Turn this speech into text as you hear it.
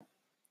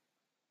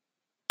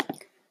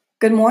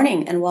Good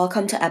morning and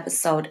welcome to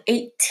episode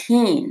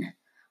 18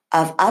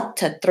 of Up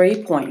to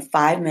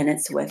 3.5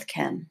 Minutes with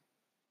Kim.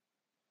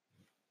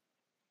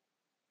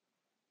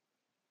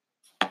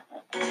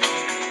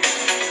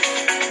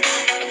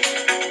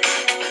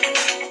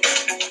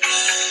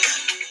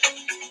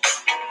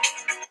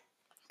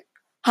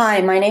 Hi,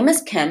 my name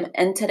is Kim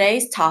and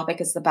today's topic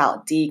is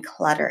about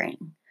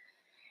decluttering.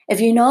 If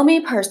you know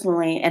me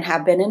personally and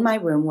have been in my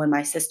room when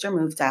my sister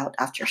moved out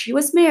after she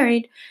was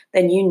married,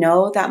 then you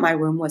know that my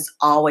room was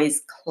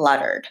always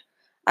cluttered.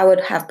 I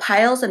would have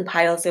piles and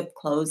piles of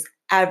clothes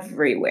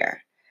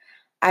everywhere.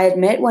 I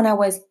admit when it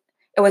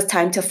was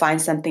time to find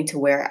something to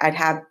wear, I'd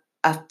have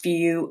a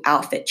few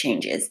outfit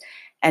changes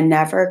and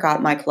never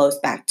got my clothes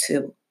back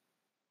to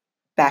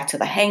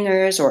the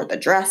hangers or the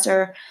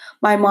dresser.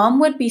 My mom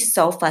would be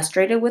so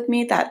frustrated with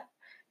me that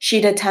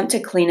she'd attempt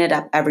to clean it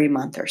up every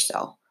month or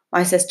so.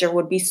 My sister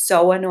would be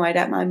so annoyed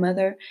at my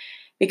mother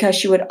because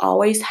she would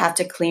always have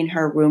to clean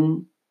her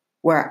room,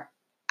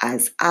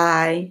 whereas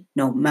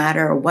no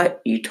matter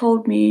what you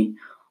told me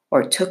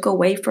or took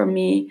away from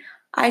me,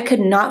 I could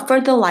not for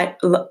the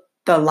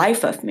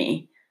life of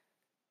me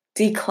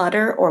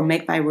declutter or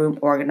make my room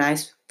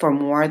organized for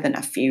more than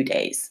a few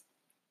days.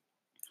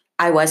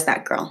 I was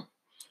that girl.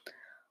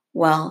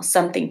 Well,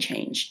 something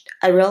changed.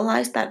 I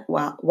realized that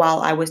while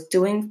I was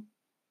doing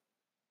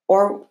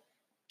or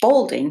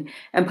folding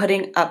and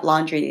putting up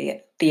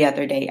laundry the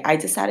other day, I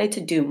decided to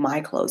do my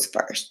clothes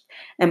first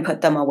and put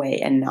them away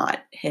and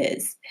not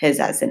his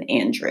as in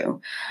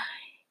Andrew.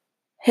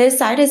 His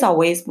side is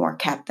always more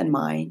kept than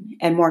mine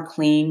and more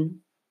clean.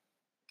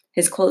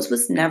 His clothes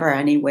was never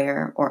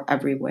anywhere or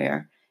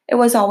everywhere. It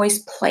was always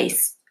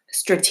placed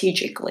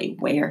strategically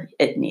where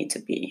it needed to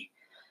be.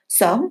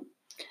 So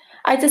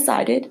I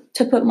decided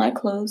to put my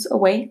clothes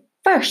away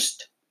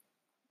first.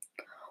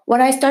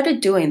 When I started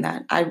doing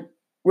that, I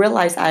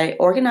realized I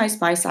organized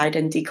my side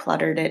and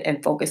decluttered it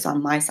and focused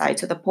on my side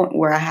to the point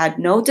where I had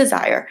no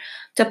desire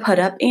to put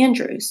up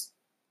Andrew's.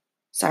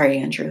 Sorry,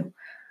 Andrew.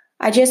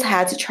 I just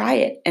had to try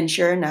it, and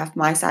sure enough,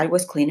 my side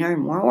was cleaner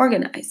and more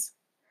organized.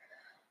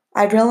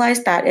 I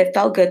realized that it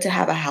felt good to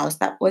have a house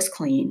that was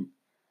clean,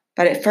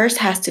 but it first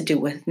has to do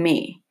with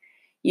me.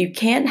 You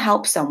can't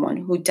help someone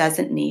who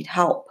doesn't need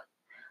help,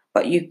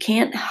 but you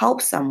can't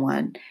help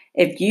someone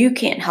if you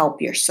can't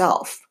help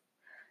yourself.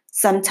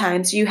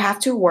 Sometimes you have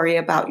to worry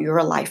about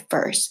your life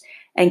first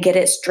and get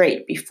it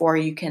straight before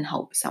you can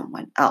help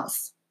someone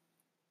else.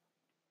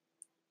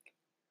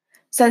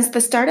 Since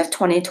the start of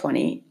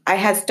 2020, I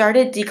had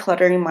started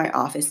decluttering my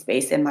office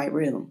space in my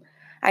room.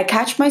 I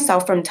catch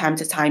myself from time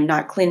to time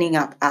not cleaning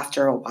up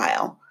after a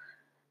while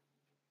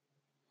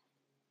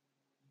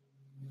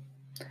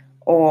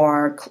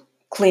or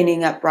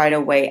cleaning up right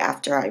away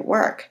after I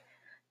work.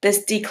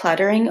 This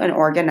decluttering and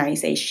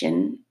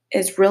organization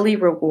is really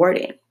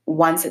rewarding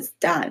once it's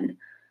done,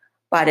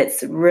 but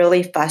it's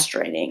really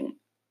frustrating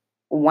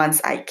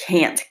once I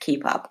can't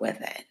keep up with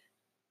it.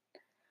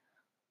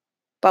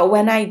 But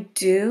when I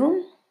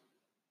do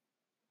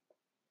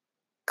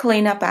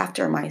clean up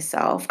after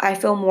myself, I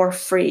feel more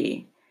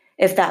free,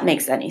 if that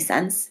makes any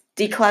sense.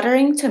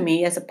 Decluttering to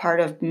me is a part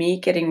of me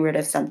getting rid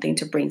of something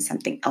to bring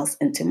something else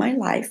into my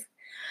life.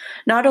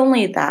 Not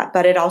only that,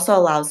 but it also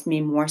allows me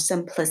more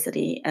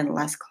simplicity and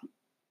less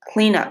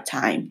cleanup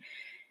time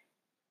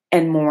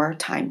and more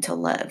time to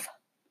live.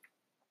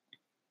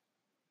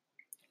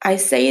 I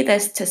say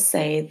this to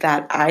say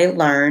that I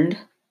learned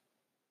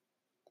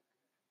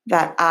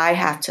that I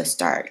have to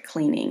start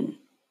cleaning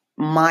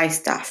my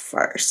stuff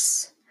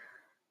first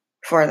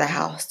for the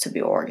house to be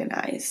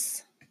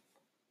organized.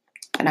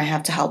 And I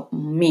have to help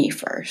me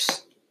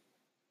first.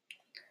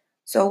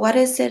 So, what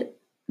is it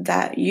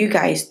that you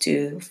guys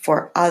do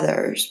for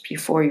others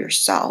before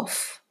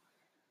yourself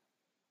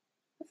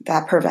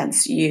that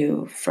prevents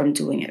you from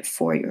doing it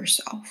for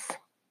yourself?